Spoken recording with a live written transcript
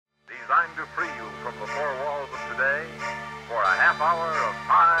designed to free you from the four walls of today for a half hour of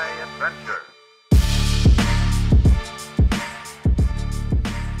high adventure.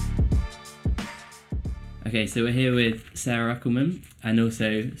 Okay, so we're here with Sarah Ruckelman and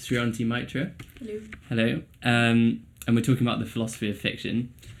also Sriyanti Mitra. Hello. Hello. And we're talking about the philosophy of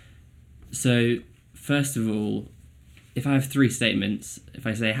fiction. So, first of all, if I have three statements, if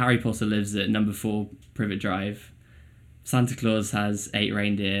I say Harry Potter lives at number 4 Privet Drive, Santa Claus has 8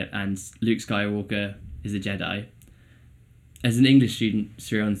 reindeer, and Luke Skywalker is a Jedi. As an English student,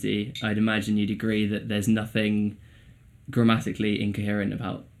 Sriyanti, I'd imagine you'd agree that there's nothing grammatically incoherent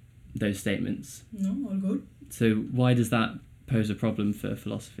about those statements. No, all good. So why does that pose a problem for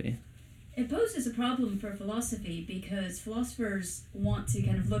philosophy? It poses a problem for philosophy because philosophers want to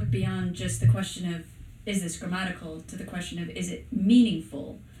kind of look beyond just the question of is this grammatical to the question of is it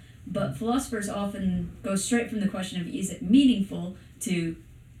meaningful? But philosophers often go straight from the question of is it meaningful to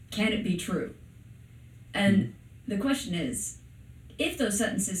can it be true? And the question is, if those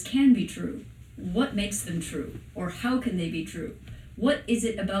sentences can be true, what makes them true? Or how can they be true? What is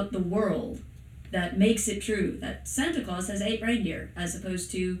it about the world that makes it true that Santa Claus has 8 reindeer as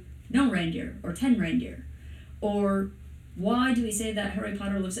opposed to no reindeer or 10 reindeer? Or why do we say that Harry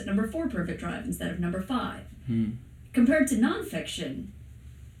Potter lives at number 4 Privet Drive instead of number 5? Compared to nonfiction,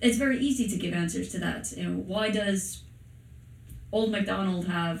 it's very easy to give answers to that. You know, why does Old MacDonald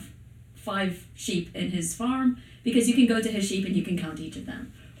have 5 sheep in his farm? Because you can go to his sheep and you can count each of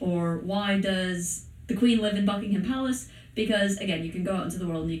them. Or why does the Queen live in Buckingham Palace? Because, again, you can go out into the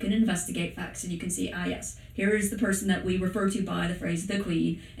world and you can investigate facts and you can see, yes, here is the person that we refer to by the phrase the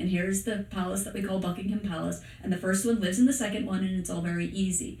Queen, and here's the palace that we call Buckingham Palace, and the first one lives in the second one, and it's all very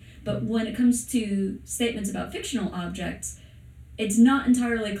easy. But when it comes to statements about fictional objects, it's not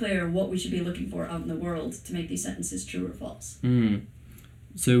entirely clear what we should be looking for out in the world to make these sentences true or false.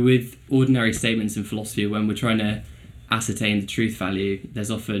 So with ordinary statements in philosophy, when we're trying to ascertain the truth value,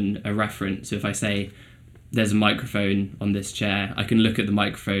 there's often a reference. So if I say, there's a microphone on this chair, I can look at the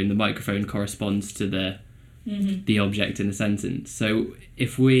microphone corresponds to the object in the sentence. So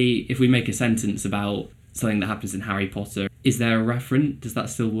if we make a sentence about something that happens in Harry Potter, is there a referent? Does that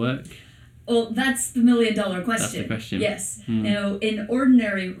still work? Well, that's the $1 million question. That's the question. Yes. Now, in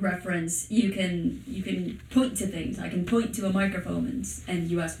ordinary reference, you can point to things. I can point to a microphone and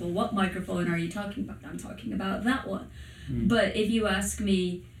you ask, well, what microphone are you talking about? I'm talking about that one. But if you ask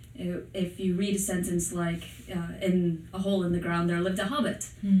me, if you read a sentence like, in a hole in the ground there lived a hobbit,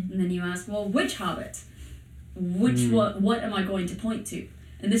 and then you ask, well, which hobbit? What am I going to point to?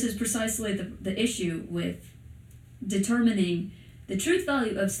 And this is precisely the issue with determining the truth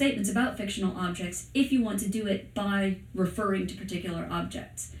value of statements about fictional objects if you want to do it by referring to particular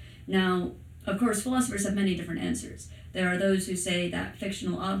objects. Now, of course, philosophers have many different answers. There are those who say that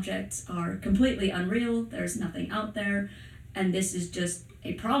fictional objects are completely unreal, there's nothing out there, and this is just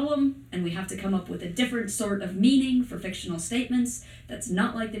a problem, and we have to come up with a different sort of meaning for fictional statements that's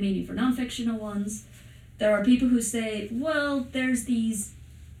not like the meaning for non-fictional ones. There are people who say, well, there's these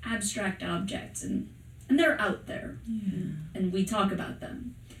abstract objects, and they're out there, and we talk about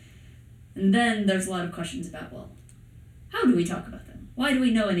them. And then there's a lot of questions about, well, how do we talk about them? Why do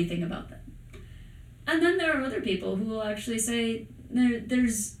we know anything about them? And then there are other people who will actually say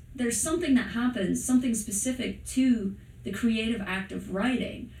there's something that happens, something specific to the creative act of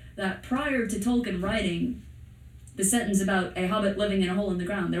writing, that prior to Tolkien writing the sentence about a hobbit living in a hole in the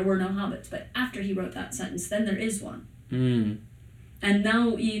ground, there were no hobbits, but after he wrote that sentence, then there is one. And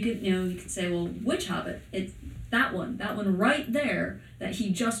now you can say, well, which hobbit? It's that one right there that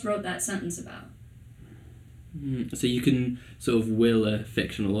he just wrote that sentence about. So you can sort of will a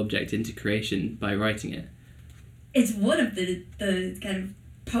fictional object into creation by writing it. It's one of the kind of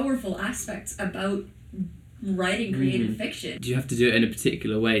powerful aspects about writing creative fiction. Do you have to do it in a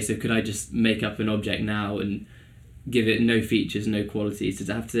particular way? So could I just make up an object now and give it no features, no qualities? Does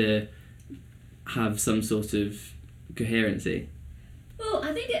it have to have some sort of coherency? Well,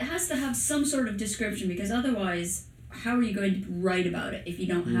 I think it has to have some sort of description, because otherwise, how are you going to write about it if you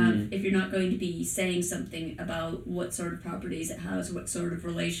don't have, if you're not going to be saying something about what sort of properties it has, what sort of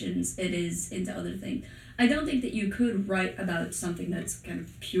relations it is into other things? I don't think that you could write about something that's kind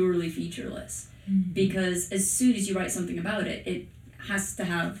of purely featureless, because as soon as you write something about it, it has to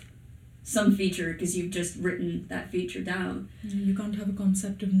have some feature, because you've just written that feature down. You can't have a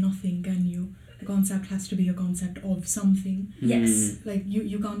concept of nothing, can you? The concept has to be a concept of something. Yes. Like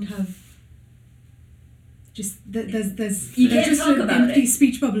you can't have just there's you can't just talk an about empty it.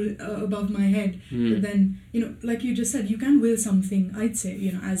 speech bubble above my head. But then, like you just said, you can will something. I'd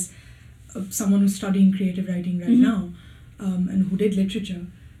say, as someone who's studying creative writing right now, and who did literature,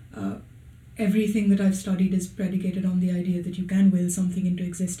 everything that I've studied is predicated on the idea that you can will something into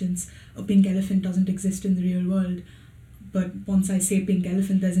existence. A pink elephant doesn't exist in the real world, but once I say pink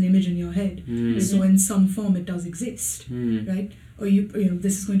elephant, there's an image in your head. So in some form it does exist, right? Or you know,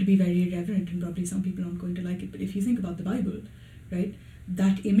 this is going to be very irreverent and probably some people aren't going to like it, but if you think about the Bible, right,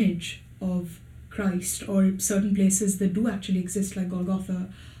 that image of Christ, or certain places that do actually exist, like Golgotha,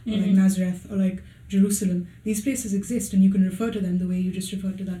 or like Nazareth, or like Jerusalem, these places exist and you can refer to them the way you just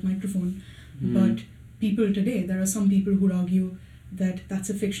referred to that microphone. But people today, there are some people who would argue that that's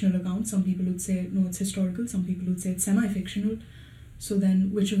a fictional account. Some people would say, no, it's historical. Some people would say it's semi-fictional. So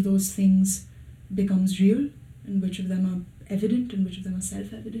then which of those things becomes real, and which of them are evident, and which of them are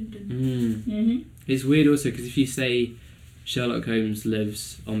self-evident? And It's weird also, because if you say Sherlock Holmes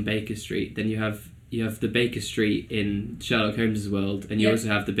lives on Baker Street, then you have the Baker Street in Sherlock Holmes' world, and you also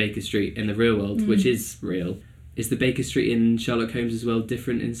have the Baker Street in the real world, which is real. Is the Baker Street in Sherlock Holmes' world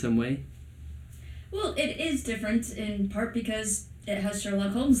different in some way? Well, it is different in part because it has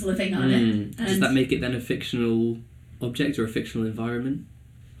Sherlock Holmes living on it. Does that make it then a fictional object or a fictional environment?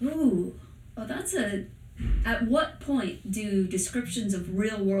 Ooh, well, that's a... At what point do descriptions of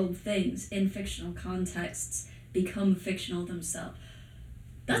real-world things in fictional contexts become fictional themselves?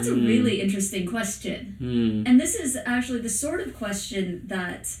 That's a really interesting question. And this is actually the sort of question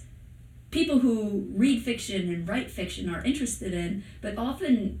that people who read fiction and write fiction are interested in, but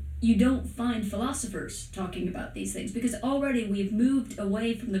often you don't find philosophers talking about these things, because already we've moved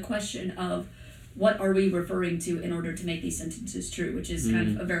away from the question of what are we referring to in order to make these sentences true, which is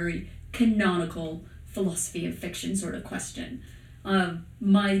kind of a very canonical philosophy of fiction sort of question.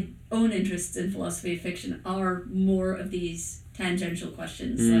 My own interests in philosophy of fiction are more of these tangential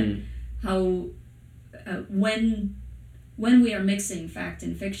questions, like how when we are mixing fact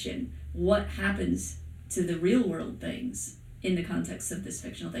and fiction, what happens to the real world things in the context of this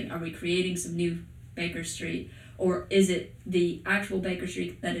fictional thing? Are we creating some new Baker Street, or is it the actual Baker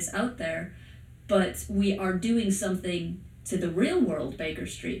Street that is out there, but we are doing something to the real world Baker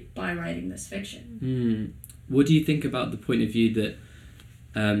Street by writing this fiction? What do you think about the point of view that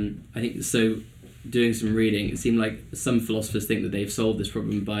I think, so doing some reading, it seemed like some philosophers think that they've solved this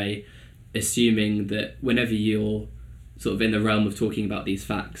problem by assuming that whenever you're sort of in the realm of talking about these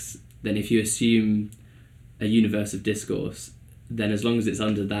facts, then if you assume a universe of discourse, then as long as it's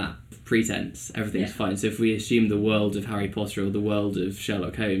under that pretense, everything's fine. So if we assume the world of Harry Potter or the world of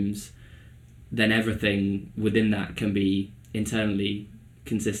Sherlock Holmes, then everything within that can be internally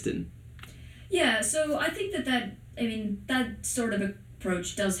consistent. Yeah, so I think that sort of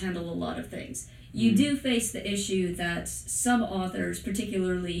approach does handle a lot of things. You do face the issue that some authors,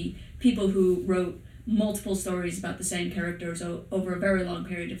 particularly people who wrote multiple stories about the same characters over a very long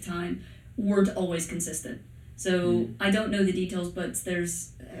period of time, weren't always consistent. So I don't know the details, but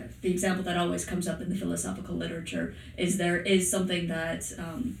there's the example that always comes up in the philosophical literature is there is something that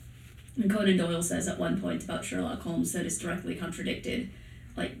Conan Doyle says at one point about Sherlock Holmes that is directly contradicted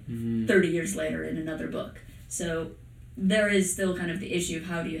 30 years later in another book. So there is still kind of the issue of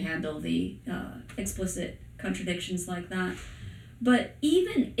how do you handle the explicit contradictions like that. But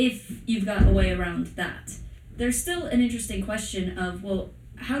even if you've got a way around that, there's still an interesting question of, well,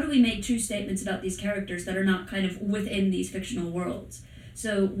 how do we make true statements about these characters that are not kind of within these fictional worlds?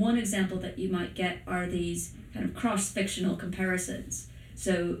 So one example that you might get are these kind of cross-fictional comparisons.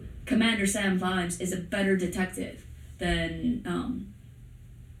 So Commander Sam Vimes is a better detective than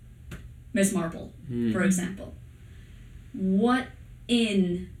Miss Marple, for example. What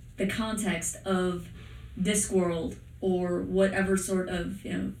in the context of Discworld or whatever sort of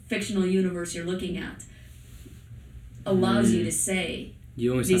fictional universe you're looking at allows you to say...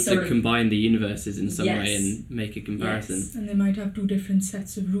 You almost have to combine the universes in some way and make a comparison. Yes. And they might have two different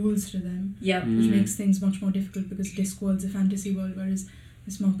sets of rules to them, which makes things much more difficult, because Discworld's a fantasy world, whereas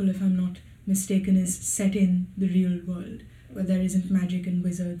Miss Marple, if I'm not mistaken, is set in the real world, where there isn't magic and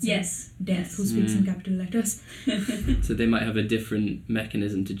wizards and death who speaks in capital letters. So they might have a different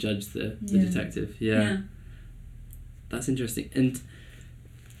mechanism to judge the detective. Yeah. That's interesting. And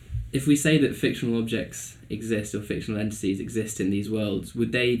if we say that fictional objects exist or fictional entities exist in these worlds,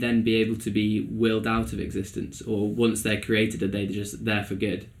 would they then be able to be willed out of existence? Or once they're created, are they just there for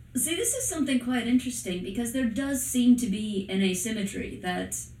good? See, this is something quite interesting, because there does seem to be an asymmetry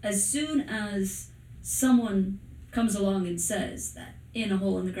that as soon as someone comes along and says that in a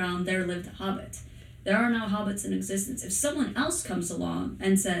hole in the ground there lived a hobbit, there are no hobbits in existence. If someone else comes along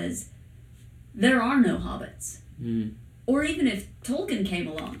and says there are no hobbits, or even if Tolkien came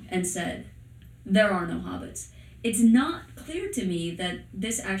along and said there are no hobbits, it's not clear to me that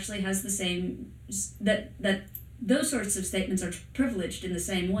this actually has the same, that those sorts of statements are privileged in the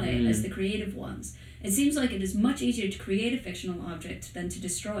same way as the creative ones. It seems like it is much easier to create a fictional object than to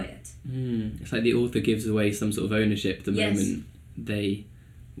destroy it. It's like the author gives away some sort of ownership the Yes. moment they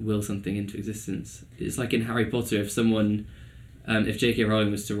will something into existence. It's like in Harry Potter, if someone, if J.K.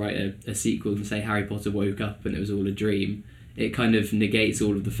 Rowling was to write a sequel and say Harry Potter woke up and it was all a dream, it kind of negates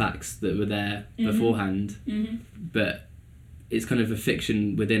all of the facts that were there beforehand. But it's kind of a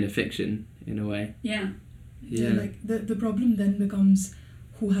fiction within a fiction, in a way. Yeah. Like the problem then becomes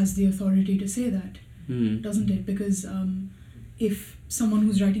who has the authority to say that, doesn't it? Because if someone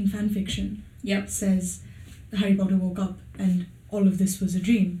who's writing fan fiction Yep. says Harry Potter woke up and all of this was a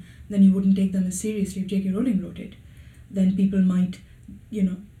dream, then you wouldn't take them as seriously. If J.K. Rowling wrote it, then people might,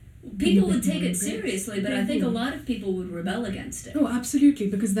 People be a would bit take more it impressed. seriously, but They I think a would. lot of people would rebel against it. No, absolutely,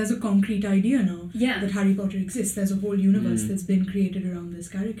 because there's a concrete idea now Yeah. that Harry Potter exists. There's a whole universe that's been created around this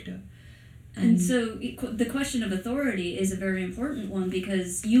character. And so the question of authority is a very important one,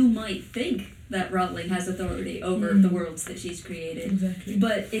 because you might think that Rowling has authority over the worlds that she's created, Exactly.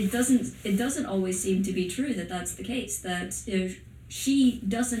 but it doesn't always seem to be true that that's the case. That she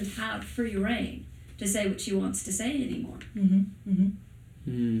doesn't have free reign to say what she wants to say anymore.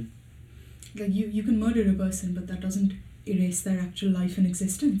 Like you can murder a person, but that doesn't erase their actual life and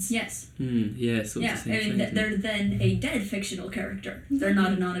existence. Yes. Yeah, it's sort of Yeah. the same I mean, thing, isn't it? they're then a dead fictional character. They're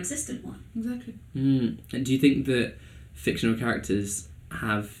not a non-existent one. Exactly. And do you think that fictional characters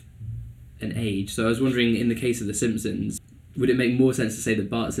have an age? So I was wondering, in the case of The Simpsons, would it make more sense to say that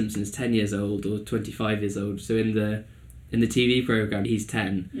Bart Simpson is 10 years old or 25 years old? So in the TV program, he's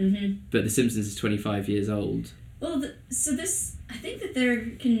 10, but The Simpsons is 25 years old. Well, I think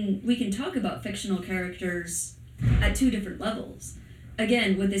that we can talk about fictional characters at two different levels.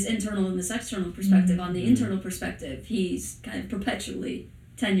 Again, with this internal and this external perspective. On the internal perspective, he's kind of perpetually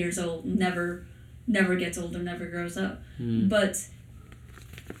 10 years old, never gets older, never grows up. But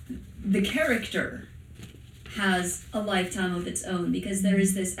the character has a lifetime of its own, because there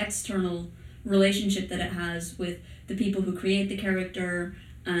is this external relationship that it has with the people who create the character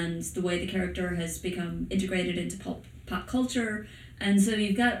and the way the character has become integrated into pop culture. And so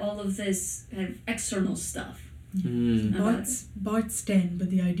you've got all of this kind of external stuff. Bart's 10, but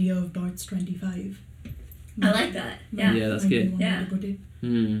the idea of Bart's 25. I like that. Yeah. Yeah, that's might be good. one way Yeah. to put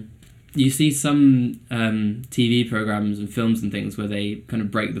it. You see some TV programs and films and things where they kind of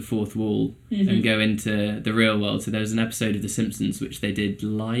break the fourth wall and go into the real world. So there was an episode of The Simpsons which they did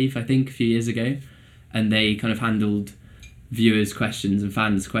live, I think, a few years ago, and they kind of handled viewers' questions and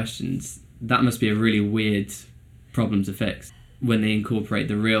fans' questions. That must be a really weird problem to fix when they incorporate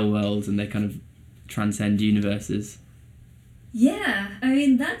the real world and they kind of transcend universes. Yeah, I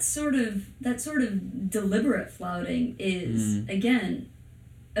mean that sort of deliberate flouting is again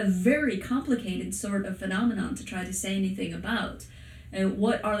a very complicated sort of phenomenon to try to say anything about.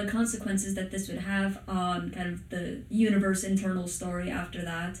 What are the consequences that this would have on kind of the universe internal story after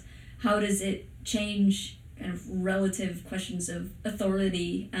that? How does it change kind of relative questions of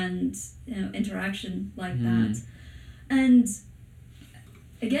authority and interaction like that? And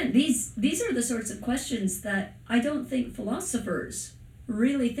again, these are the sorts of questions that I don't think philosophers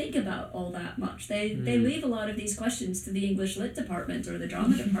really think about all that much. They leave a lot of these questions to the English Lit department or the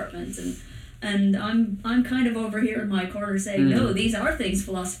drama department, and I'm kind of over here in my corner saying no, these are things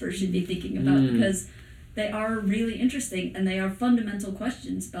philosophers should be thinking about, because they are really interesting and they are fundamental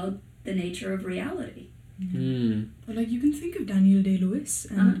questions about the nature of reality. But like, you can think of Daniel Day-Lewis,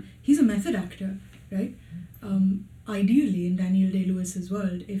 and he's a method actor, right? Ideally, in Daniel Day-Lewis's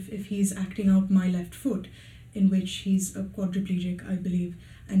world, if he's acting out My Left Foot, in which he's a quadriplegic, I believe,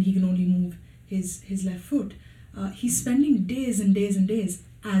 and he can only move his left foot, he's spending days and days and days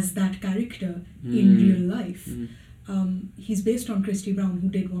as that character in real life. He's based on Christy Brown, who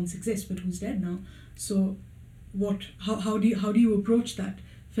did once exist but who's dead now. So, how do you approach that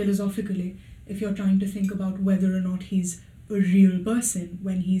philosophically if you're trying to think about whether or not he's a real person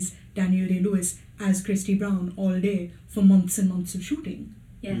when he's Daniel Day-Lewis as Christy Brown all day for months and months of shooting?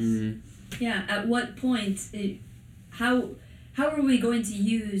 Yes. Yeah. At what point? How are we going to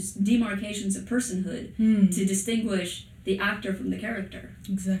use demarcations of personhood to distinguish the actor from the character?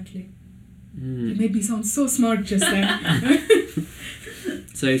 Exactly. You made me sound so smart just then.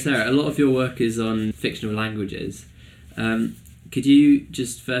 So Sarah, a lot of your work is on fictional languages. Could you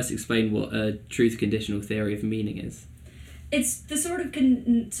just first explain what a truth conditional theory of meaning is? It's the sort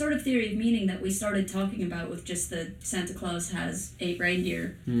of theory of meaning that we started talking about with just the Santa Claus has 8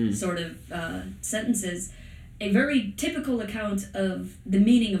 reindeer sort of sentences. A very typical account of the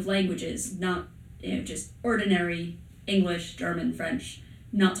meaning of languages, not just ordinary English, German, French,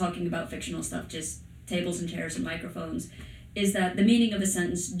 not talking about fictional stuff, just tables and chairs and microphones, is that the meaning of a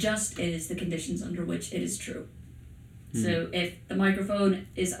sentence just is the conditions under which it is true. So if the microphone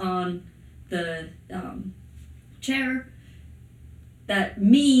is on the chair, that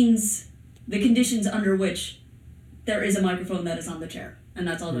means the conditions under which there is a microphone that is on the chair. And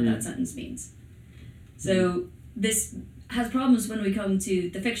that's all that sentence means. So this has problems when we come to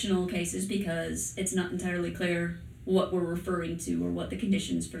the fictional cases because it's not entirely clear what we're referring to or what the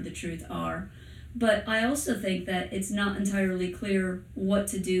conditions for the truth are. But I also think that it's not entirely clear what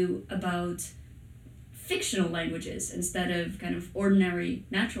to do about fictional languages instead of kind of ordinary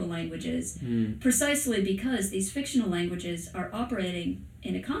natural languages, precisely because these fictional languages are operating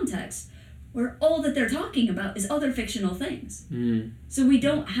in a context where all that they're talking about is other fictional things. So we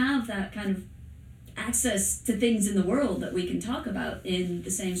don't have that kind of access to things in the world that we can talk about in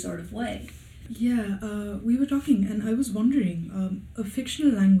the same sort of way. Yeah, we were talking, and I was wondering, a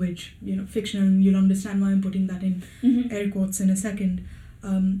fictional language, fictional, you'll understand why I'm putting that in air quotes in a second,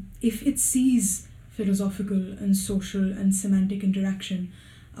 if it sees philosophical and social and semantic interaction,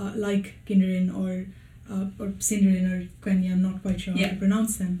 like Kinderin or Sindarin or Quenya, I'm not quite sure how to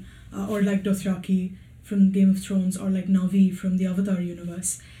pronounce them, or like Dothraki from Game of Thrones, or like Na'vi from the Avatar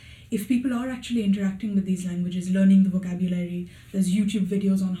universe. If people are actually interacting with these languages, learning the vocabulary, there's YouTube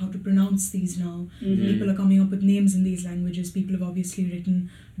videos on how to pronounce these now. People are coming up with names in these languages. People have obviously written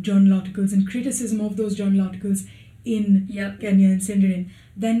journal articles and criticism of those journal articles in Kenya and Sindarin.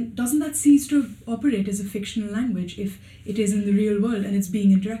 Then doesn't that cease to operate as a fictional language if it is in the real world and it's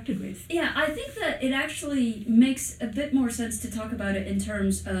being interacted with? Yeah, I think that it actually makes a bit more sense to talk about it in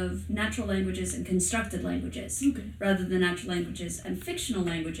terms of natural languages and constructed languages, rather than natural languages and fictional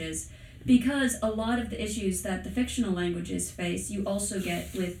languages, because a lot of the issues that the fictional languages face, you also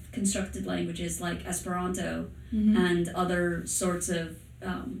get with constructed languages like Esperanto and other sorts of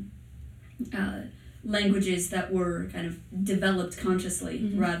languages that were kind of developed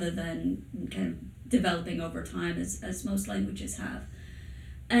consciously rather than kind of developing over time as most languages have.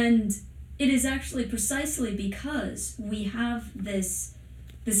 And it is actually precisely because we have this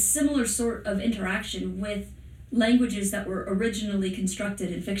similar sort of interaction with languages that were originally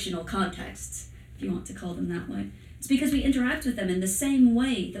constructed in fictional contexts, if you want to call them that way. It's because we interact with them in the same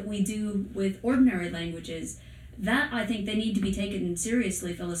way that we do with ordinary languages that I think they need to be taken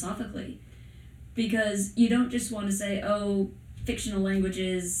seriously philosophically. Because you don't just want to say, oh, fictional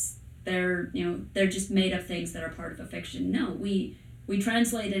languages, they're just made up things that are part of a fiction. No, we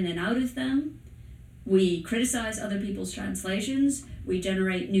translate in and out of them. We criticize other people's translations. We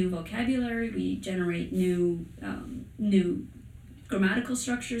generate new vocabulary. We generate new grammatical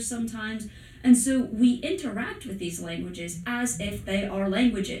structures sometimes. And so we interact with these languages as if they are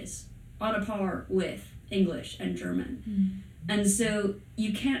languages on a par with English and German. And so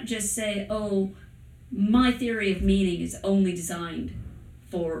you can't just say, oh, my theory of meaning is only designed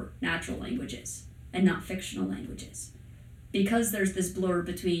for natural languages and not fictional languages. Because there's this blur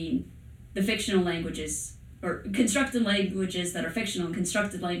between the fictional languages, or constructed languages that are fictional and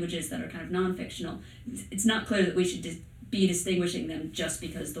constructed languages that are kind of non-fictional, it's not clear that we should be distinguishing them just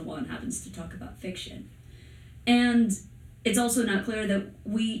because the one happens to talk about fiction. And it's also not clear that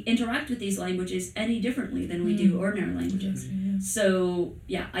we interact with these languages any differently than we do ordinary languages. So,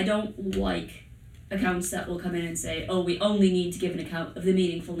 yeah, I don't like accounts that will come in and say, oh, we only need to give an account of the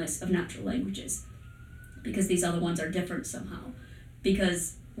meaningfulness of natural languages because these other ones are different somehow.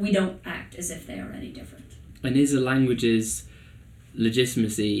 Because we don't act as if they are any different. And is a language's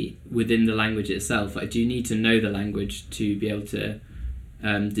legitimacy within the language itself? Like, do you need to know the language to be able to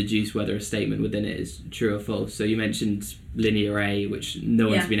deduce whether a statement within it is true or false? So you mentioned Linear A, which no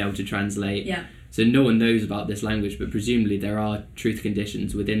one's been able to translate. Yeah. So no one knows about this language, but presumably there are truth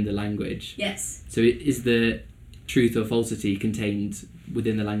conditions within the language. Yes. So is the truth or falsity contained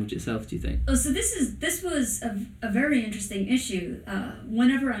within the language itself, do you think? Oh, so this was a very interesting issue.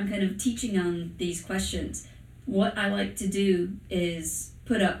 Whenever I'm kind of teaching on these questions, what I like to do is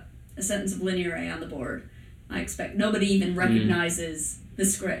put up a sentence of Linear A on the board. I expect nobody even recognizes the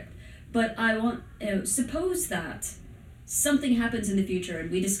script. But I want, suppose that something happens in the future and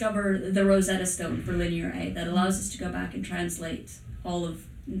we discover the Rosetta Stone for Linear A that allows us to go back and translate all of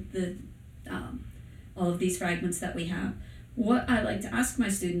these fragments that we have. What I like to ask my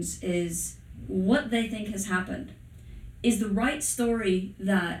students is what they think has happened. Is the right story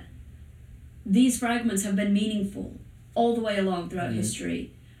that these fragments have been meaningful all the way along throughout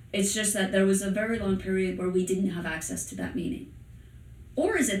history? It's just that there was a very long period where we didn't have access to that meaning.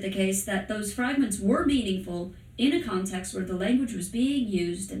 Or is it the case that those fragments were meaningful in a context where the language was being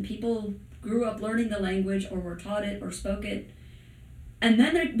used and people grew up learning the language or were taught it or spoke it And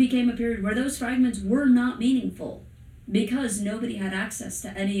then there became a period where those fragments were not meaningful because nobody had access to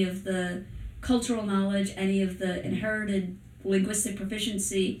any of the cultural knowledge, any of the inherited linguistic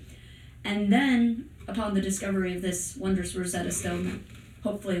proficiency. And then, upon the discovery of this wondrous Rosetta Stone, that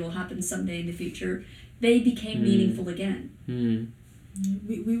hopefully will happen someday in the future, they became meaningful again.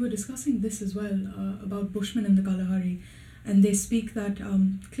 We were discussing this as well, about Bushmen and the Kalahari, and they speak that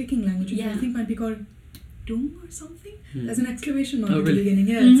clicking language, which I think might be called Dung or something. There's an exclamation mark at the beginning.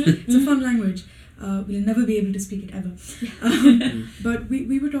 Yeah, it's a fun language. We'll never be able to speak it ever. But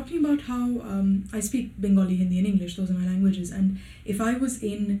we were talking about how I speak Bengali, Hindi and English, those are my languages, and if I was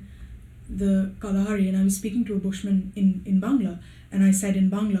in the Kalahari and I was speaking to a Bushman in Bangla, and I said in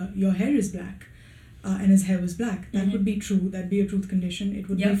Bangla, your hair is black, and his hair was black, that would be true, that'd be a truth condition, it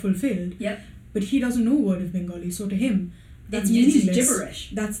would be fulfilled. But he doesn't know a word of Bengali, so to him, that's meaningless. It's gibberish.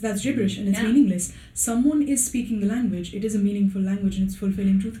 That's gibberish, and it's meaningless. Someone is speaking the language, it is a meaningful language and it's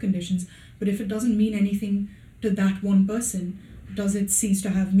fulfilling truth conditions, but if it doesn't mean anything to that one person, does it cease to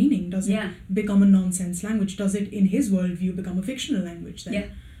have meaning? Does it become a nonsense language? Does it, in his worldview, become a fictional language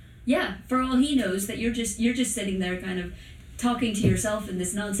then? Yeah, for all he knows, that you're just sitting there kind of talking to yourself in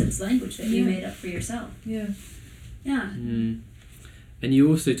this nonsense language that you made up for yourself. Yeah. And you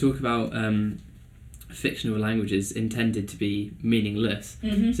also talk about fictional languages intended to be meaningless.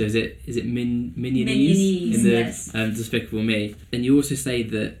 So is it Minionese in the Despicable Me? And you also say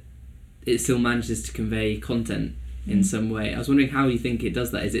that it still manages to convey content in some way. I was wondering how you think it does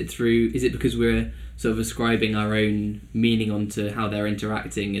that. Is it because we're sort of ascribing our own meaning onto how they're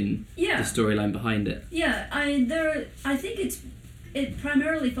interacting and the storyline behind it? I think it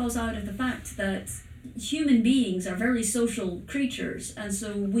primarily falls out of the fact that human beings are very social creatures, and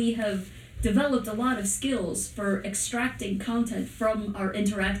so we have developed a lot of skills for extracting content from our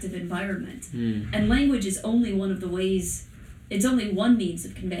interactive environment. And language is only one of the ways, it's only one means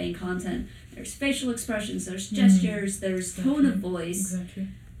of conveying content. There's facial expressions, there's gestures, there's tone of voice.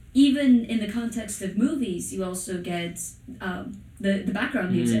 Even in the context of movies, you also get the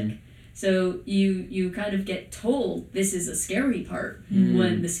background music. So you kind of get told this is a scary part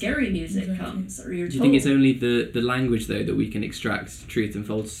when the scary music comes. Or you're do you think it's only the language, though, that we can extract truth and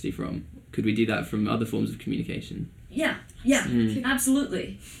falsity from? Could we do that from other forms of communication? Yeah,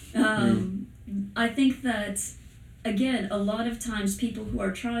 absolutely. I think that, again, a lot of times people who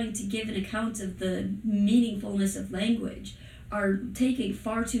are trying to give an account of the meaningfulness of language are taking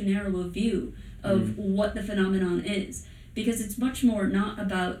far too narrow a view of what the phenomenon is, because it's much more not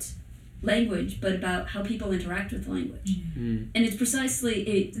about language but about how people interact with language. And it's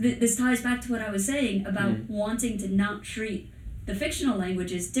precisely this ties back to what I was saying about wanting to not treat the fictional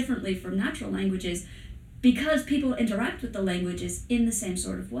languages differently from natural languages, because people interact with the languages in the same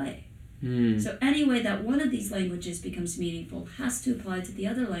sort of way. So any way that one of these languages becomes meaningful has to apply to the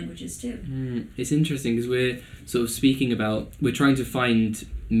other languages too. It's interesting because we're sort of speaking about, we're trying to find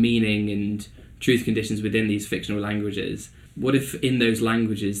meaning and truth conditions within these fictional languages. What if in those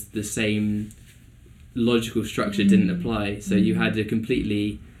languages the same logical structure didn't apply? So you had a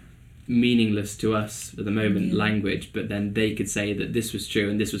completely meaningless to us at the moment language, but then they could say that this was true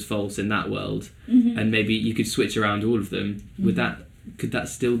and this was false in that world, and maybe you could switch around all of them. Could that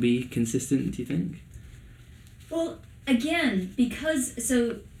still be consistent, do you think? Well, again, because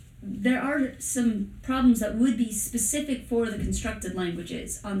there are some problems that would be specific for the constructed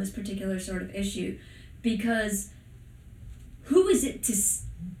languages on this particular sort of issue, because who is it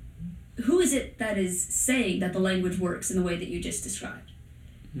that is saying that the language works in the way that you just described?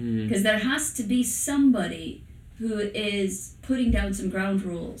 Because there has to be somebody who is putting down some ground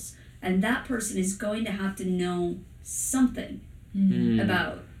rules, and that person is going to have to know something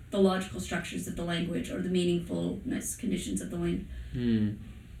about the logical structures of the language or the meaningfulness conditions of the language.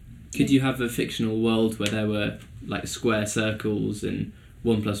 Could you have a fictional world where there were like square circles and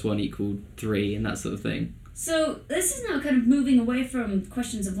 1 + 1 = 3 and that sort of thing? So this is now kind of moving away from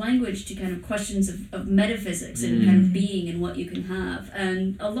questions of language to kind of questions of metaphysics and kind of being and what you can have.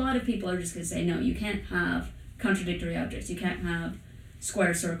 And a lot of people are just going to say, no, you can't have contradictory objects. You can't have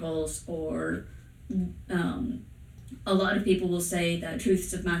square circles, or a lot of people will say that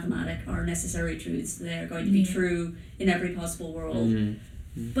truths of mathematics are necessary truths. They're going to be true in every possible world.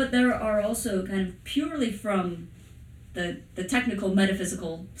 But there are also kind of purely from the technical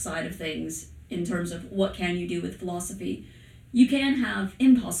metaphysical side of things, in terms of what can you do with philosophy, you can have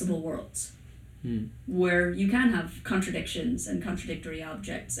impossible worlds where you can have contradictions and contradictory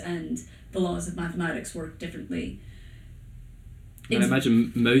objects, and the laws of mathematics work differently. I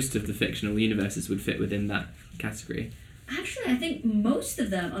imagine most of the fictional universes would fit within that category. Actually, I think most of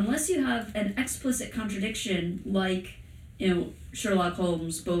them, unless you have an explicit contradiction, like Sherlock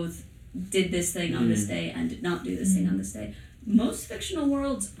Holmes both did this thing on this day and did not do this thing on this day. Most fictional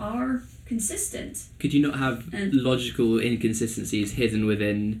worlds are consistent. Could you not have logical inconsistencies hidden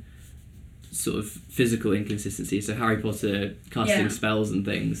within sort of physical inconsistencies? So Harry Potter casting spells and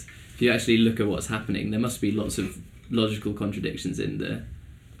things. If you actually look at what's happening, there must be lots of logical contradictions in there.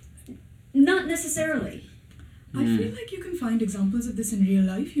 Not necessarily. I feel like you can find examples of this in real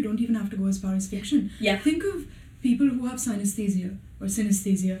life. You don't even have to go as far as fiction. Yeah. Think of people who have synesthesia or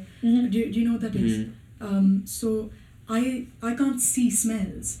synesthesia. Mm-hmm. Do you know what that is? So I can't see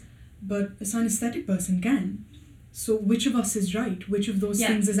smells, but a synesthetic person can. So which of us is right? Which of those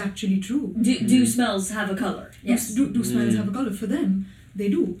things is actually true? Do smells have a color? Yes. Do smells have a color? For them, they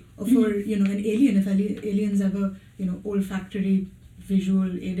do. Or for an alien, if aliens ever, olfactory,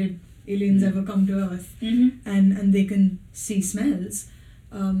 visual aided aliens ever come to Earth and they can see smells,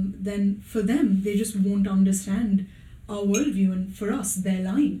 then for them they just won't understand our worldview, and for us they're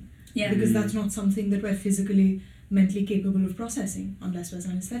lying. Yeah. Because that's not something that we're physically, mentally capable of processing unless we're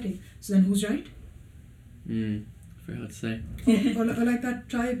synesthetic. So then who's right? Very hard to say. or like that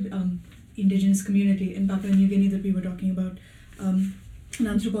tribe, indigenous community in Papua New Guinea that we were talking about. An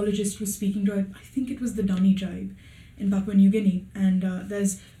anthropologist was speaking to, I think it was the Dani tribe in Papua New Guinea, and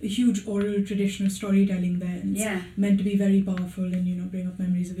there's a huge oral tradition of storytelling there, and it's meant to be very powerful and bring up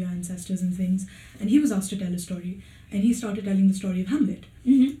memories of your ancestors and things. And he was asked to tell a story, and he started telling the story of Hamlet.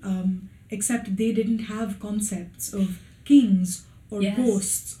 Except they didn't have concepts of kings or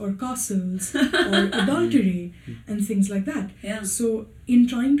ghosts or castles or adultery and things like that. Yeah. So in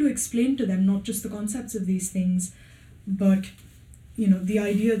trying to explain to them not just the concepts of these things, but the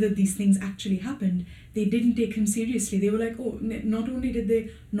idea that these things actually happened, they didn't take him seriously. They were like, not only did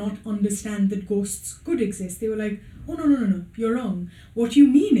they not understand that ghosts could exist, they were like, oh, no, you're wrong. What you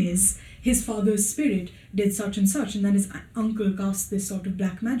mean is his father's spirit did such and such, and then his uncle cast this sort of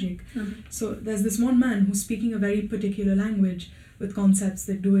black magic. So there's this one man who's speaking a very particular language with concepts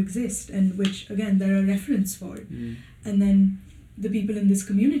that do exist, and which, again, there are reference for. And then the people in this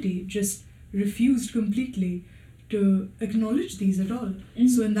community just refused completely to acknowledge these at all.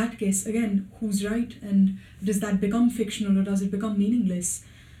 So in that case, again, who's right, and does that become fictional or does it become meaningless?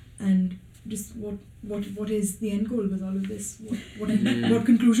 And just what is the end goal with all of this? What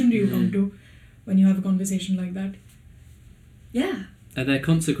conclusion do you come to when you have a conversation like that? Yeah. Are there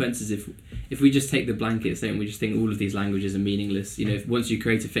consequences if we just take the blanket statement, we just think all of these languages are meaningless? If once you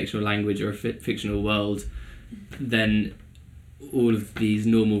create a fictional language or a fictional world, then all of these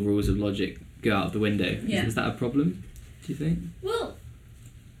normal rules of logic go out of the window. Yeah. Is that a problem, do you think? Well,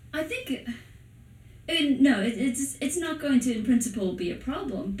 I think... no, it's not going to, in principle, be a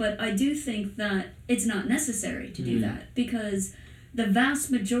problem, but I do think that it's not necessary to do that, because the vast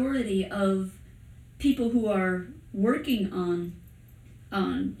majority of people who are working on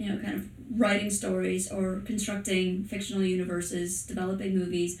kind of writing stories or constructing fictional universes, developing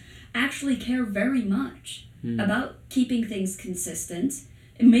movies, actually care very much about keeping things consistent,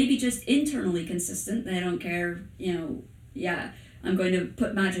 and maybe just internally consistent. They don't care, I'm going to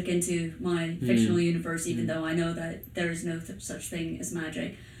put magic into my fictional universe, even though I know that there is no such thing as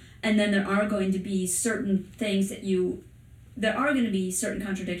magic. And then there are going to be certain things there are going to be certain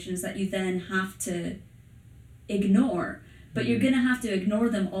contradictions that you then have to ignore, but you're going to have to ignore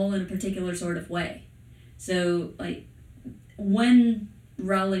them all in a particular sort of way. So, like, when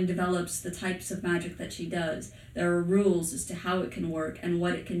Rowling develops the types of magic that she does, there are rules as to how it can work and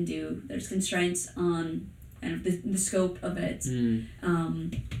what it can do. There's constraints on kind of the scope of it.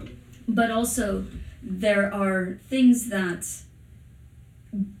 But also, there are things that,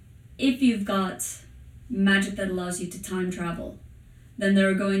 if you've got magic that allows you to time travel, then there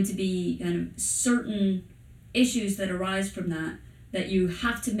are going to be kind of certain issues that arise from that you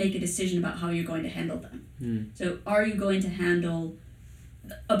have to make a decision about how you're going to handle them. So are you going to handle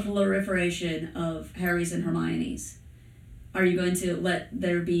a proliferation of Harrys and Hermiones? Are you going to let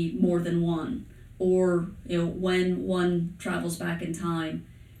there be more than one? Or when one travels back in time,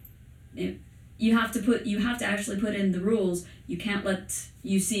 you have to actually put in the rules. You can't let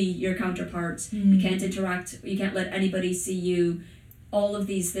you see your counterparts. You can't interact. You can't let anybody see you. All of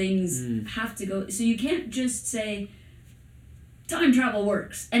these things have to go. So you can't just say, time travel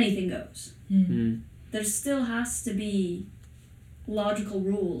works, anything goes. There still has to be logical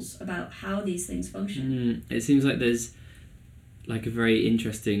rules about how these things function. It seems like there's like a very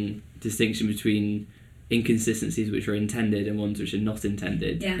interesting distinction between inconsistencies which are intended and ones which are not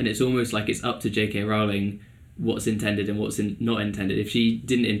intended. Yeah. And it's almost like it's up to J.K. Rowling what's intended and what's not intended. If she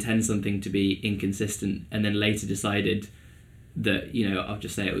didn't intend something to be inconsistent and then later decided that, you know, I'll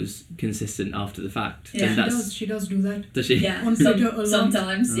just say it was consistent after the fact. Yeah. then that's, She does do that. does she? Yeah, On Twitter a lot.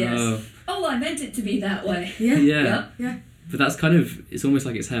 sometimes, yes. Oh. Oh, I meant it to be that way. Yeah. Yeah. Yeah. Yeah. But that's kind of, it's almost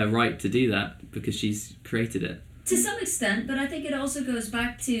like it's her right to do that because she's created it. To some extent, but I think it also goes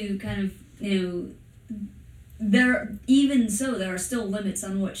back to kind of, you know, there are still limits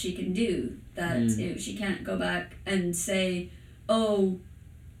on what she can do. That you know, she can't go back and say, oh,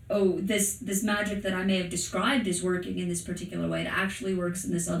 this magic that I may have described as working in this particular way, it actually works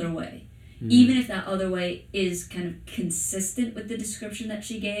in this other way. Even if that other way is kind of consistent with the description that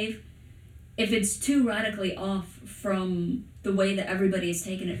she gave, if it's too radically off from the way that everybody has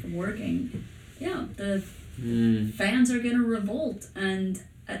taken it from working, yeah, the fans are going to revolt, and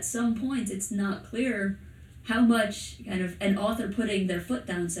at some point it's not clear how much kind of an author putting their foot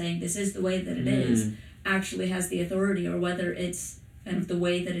down saying this is the way that it is actually has the authority, or whether it's kind of the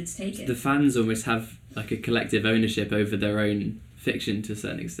way that it's taken. The fans almost have like a collective ownership over their own fiction to a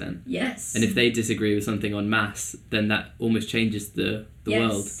certain extent. Yes. And if they disagree with something en masse, then that almost changes the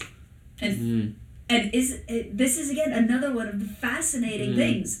world. And this is again another one of the fascinating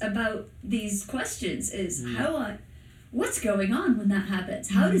things about these questions is what's going on when that happens?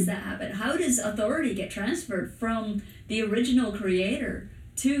 How does that happen? How does authority get transferred from the original creator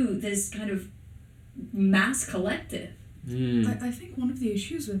to this kind of mass collective? I think one of the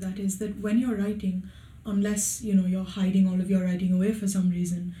issues with that is that when you're writing, unless, you know, you're hiding all of your writing away for some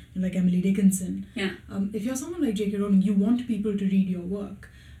reason, like Emily Dickinson, if you're someone like J.K. Rowling, you want people to read your work.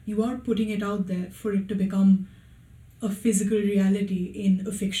 You are putting it out there for it to become a physical reality in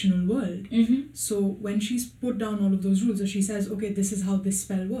a fictional world. So when she's put down all of those rules, or she says, okay, this is how this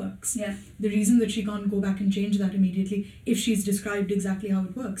spell works, the reason that she can't go back and change that immediately if she's described exactly how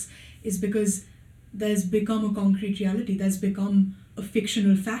it works is because there's become a concrete reality. There's become a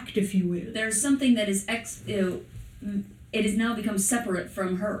fictional fact, if you will. There's something that is it has now become separate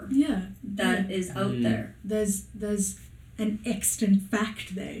from her. That is out there. There's an extant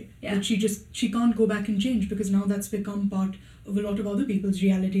fact there that she can't go back and change, because now that's become part of a lot of other people's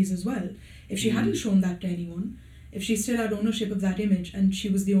realities as well. If she hadn't shown that to anyone, if she still had ownership of that image and she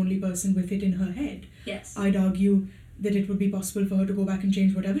was the only person with it in her head, I'd argue that it would be possible for her to go back and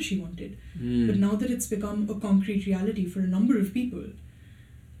change whatever she wanted. But now that it's become a concrete reality for a number of people,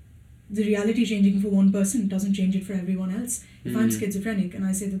 the reality changing for one person doesn't change it for everyone else. If I'm schizophrenic and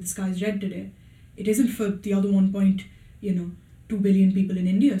I say that the sky is red today, it isn't for the other 2 billion people in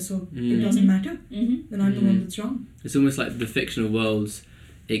India, so it doesn't matter. Then I'm the one that's wrong. It's almost like the fictional worlds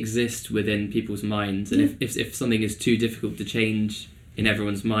exist within people's minds, and if something is too difficult to change in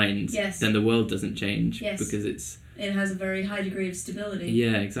everyone's minds, then the world doesn't change because it has a very high degree of stability.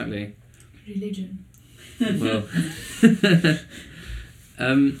 Yeah, exactly. Religion. Well,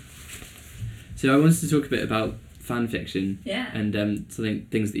 so I wanted to talk a bit about fan fiction and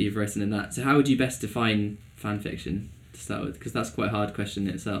things that you've written in that. So how would you best define fan fiction to start with? Because that's quite a hard question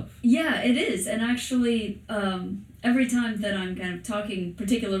in itself. Yeah, it is. And actually, every time that I'm kind of talking,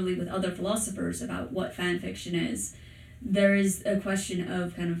 particularly with other philosophers, about what fan fiction is, there is a question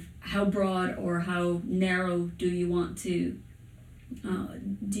of kind of how broad or how narrow do you want to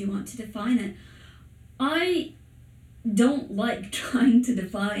define it. I don't like trying to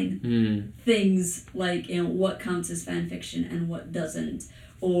define things like, you know, what counts as fan fiction and what doesn't,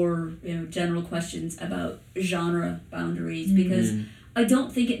 or, you know, general questions about genre boundaries, because I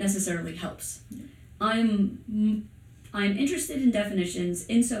don't think it necessarily helps. I'm interested in definitions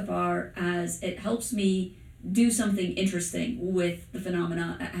insofar as it helps me do something interesting with the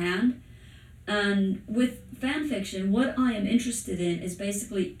phenomena at hand. And with fan fiction, what I am interested in is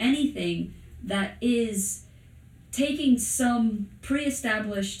basically anything that is taking some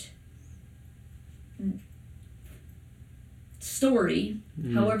pre-established story,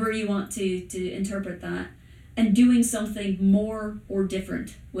 however you want to interpret that, and doing something more or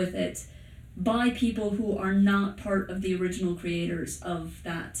different with it by people who are not part of the original creators of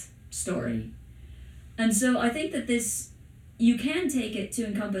that story. And so I think that you can take it to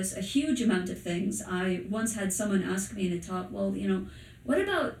encompass a huge amount of things. I once had someone ask me in a talk, well, you know, what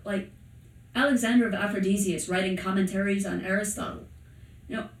about like Alexander of Aphrodisias writing commentaries on Aristotle?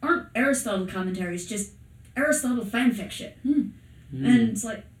 You know, aren't Aristotle commentaries just Aristotle fan fiction? And it's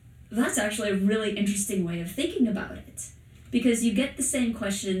like, that's actually a really interesting way of thinking about it, because you get the same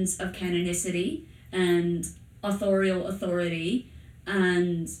questions of canonicity and authorial authority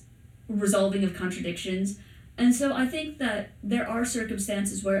and resolving of contradictions. And so I think that there are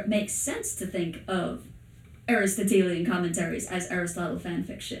circumstances where it makes sense to think of Aristotelian commentaries as Aristotle fan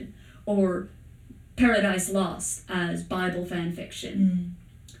fiction, or Paradise Lost as Bible fan fiction.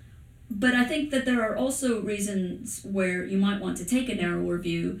 But I think that there are also reasons where you might want to take a narrower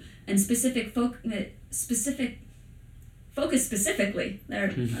view and focus specifically,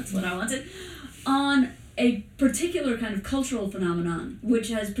 that's what I wanted, on a particular kind of cultural phenomenon which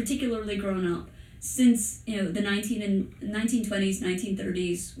has particularly grown up since the 1920s,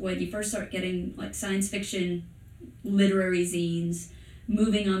 1930s, when you first start getting like science fiction literary zines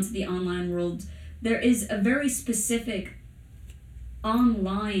moving onto the online world. There is a very specific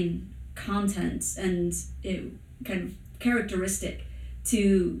online content and kind of characteristic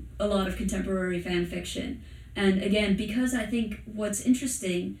to a lot of contemporary fan fiction. And again, because I think what's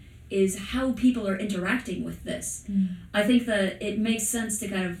interesting is how people are interacting with this. I think that it makes sense to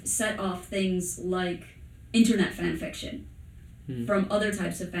kind of set off things like internet fan fiction from other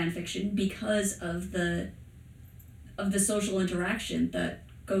types of fan fiction because of the social interaction that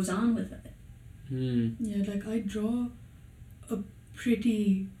goes on with it. Yeah, like I draw a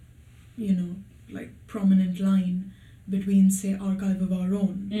pretty, like prominent line between, say, Archive of Our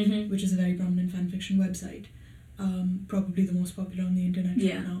Own, which is a very prominent fan fiction website, probably the most popular on the internet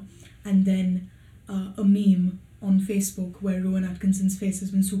right now, and then a meme on Facebook where Rowan Atkinson's face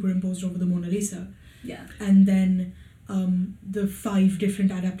has been superimposed over the Mona Lisa. Yeah. And then the 5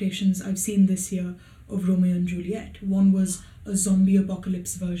 different adaptations I've seen this year of Romeo and Juliet. One was a zombie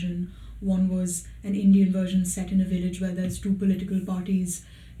apocalypse version. One was an Indian version set in a village where there's 2 political parties,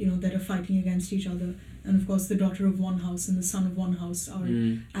 that are fighting against each other. And of course, the daughter of one house and the son of one house are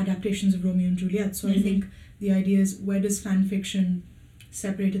adaptations of Romeo and Juliet. So I think the idea is, where does fan fiction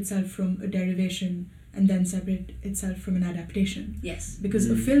separate itself from a derivation and then separate itself from an adaptation? Yes. Because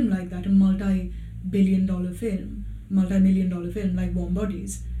a film like that, a multi-million dollar film like Warm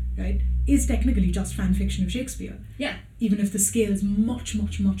Bodies, right, is technically just fan fiction of Shakespeare. Yeah. Even if the scale is much,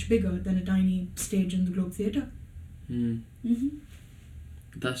 much, much bigger than a tiny stage in the Globe Theatre.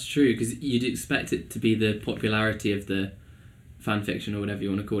 That's true, because you'd expect it to be the popularity of the fan fiction, or whatever you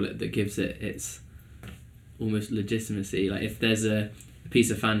want to call it, that gives it its almost legitimacy. Like, if there's a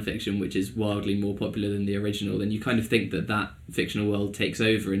piece of fan fiction which is wildly more popular than the original, then you kind of think that fictional world takes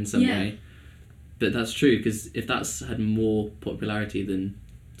over in some way. But that's true, because if that's had more popularity than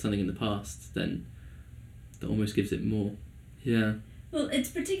something in the past, then that almost gives it more. Yeah. Well, it's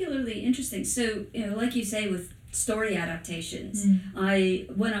particularly interesting. So, like you say, with story adaptations,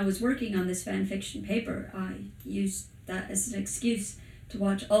 when I was working on this fan fiction paper, I used that as an excuse to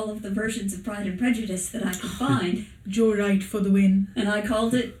watch all of the versions of Pride and Prejudice that I could find. Joe Wright for the win. And I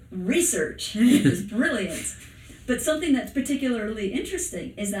called it research. It was brilliant. But something that's particularly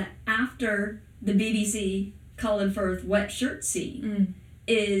interesting is that after the BBC Colin Firth wet shirt scene,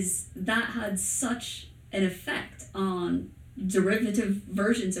 is that had such an effect on derivative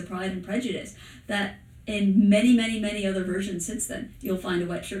versions of Pride and Prejudice that in many, many, many other versions since then, you'll find a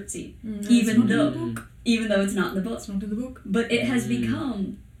wet shirt scene, even though it's not in the book. It's not in the book. But it has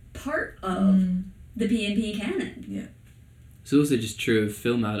become part of the P&P canon. Yeah. It's also just true of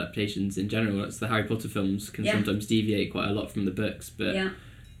film adaptations in general. It's the Harry Potter films can sometimes deviate quite a lot from the books, but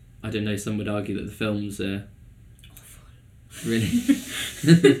I don't know, some would argue that the films are awful. Really?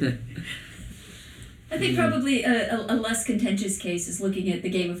 I think probably a less contentious case is looking at the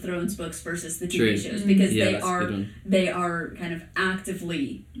Game of Thrones books versus the TV shows, because they are kind of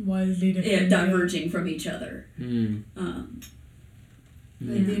actively wildly different, diverging from each other. The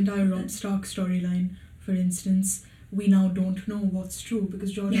entire Robb Stark storyline, for instance, we now don't know what's true,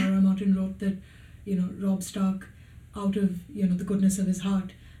 because George R. R. Martin wrote that, Robb Stark, out of the goodness of his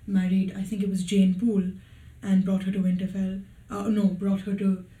heart, married, I think it was Jane Poole, and brought her to Winterfell. Brought her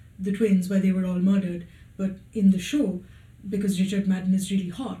to the Twins, where they were all murdered. But in the show, because Richard Madden is really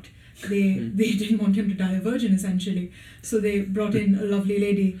hot, they didn't want him to die a virgin, essentially. So they brought in a lovely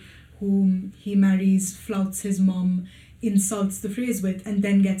lady whom he marries, flouts his mom, insults the phrase with, and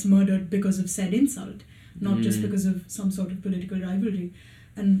then gets murdered because of said insult, not just because of some sort of political rivalry.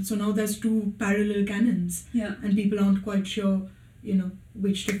 And so now there's 2 parallel canons, and people aren't quite sure,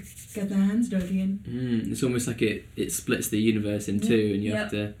 which to get their hands dirty in. It's almost like it splits the universe in 2, and you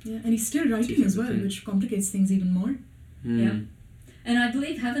have to... Yeah, and he's still writing as well, which complicates things even more. Yeah. And I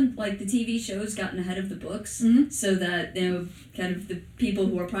believe haven't the TV shows gotten ahead of the books, so that kind of the people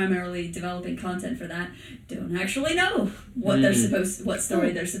who are primarily developing content for that don't actually know what what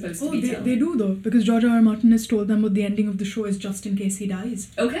story they're supposed to be telling. They do though, because George R. R. Martin has told them what the ending of the show is, just in case he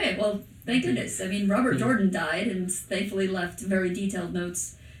dies. Okay, well, thank goodness. I mean, Robert Jordan died and thankfully left very detailed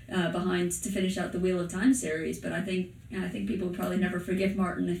notes behind to finish out the Wheel of Time series. But I think people would probably never forgive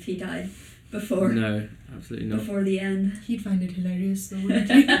Martin if he died before. No, absolutely not. Before the end. He'd find it hilarious though, wouldn't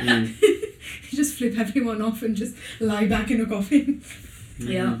he? He'd just flip everyone off and just lie back in a coffin.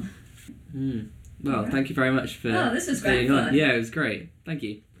 Yeah. Well, Alright. thank you very much for Oh, this was great being on. fun. Yeah, it was great. Thank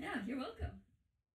you.